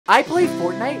I play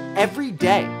Fortnite every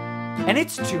day, and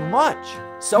it's too much.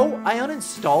 So I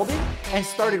uninstalled it and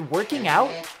started working out,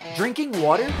 drinking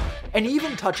water, and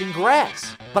even touching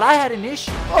grass. But I had an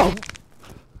issue. Oh,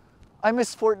 I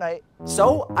miss Fortnite.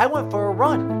 So I went for a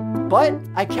run, but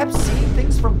I kept seeing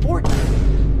things from Fortnite.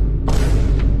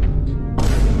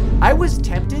 I was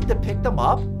tempted to pick them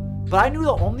up, but I knew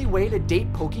the only way to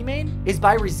date Pokemon is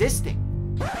by resisting.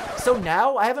 So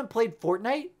now I haven't played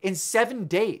Fortnite in 7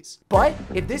 days. But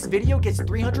if this video gets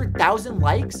 300,000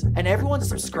 likes and everyone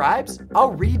subscribes,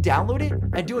 I'll re-download it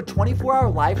and do a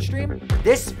 24-hour live stream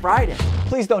this Friday.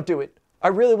 Please don't do it. I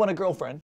really want a girlfriend.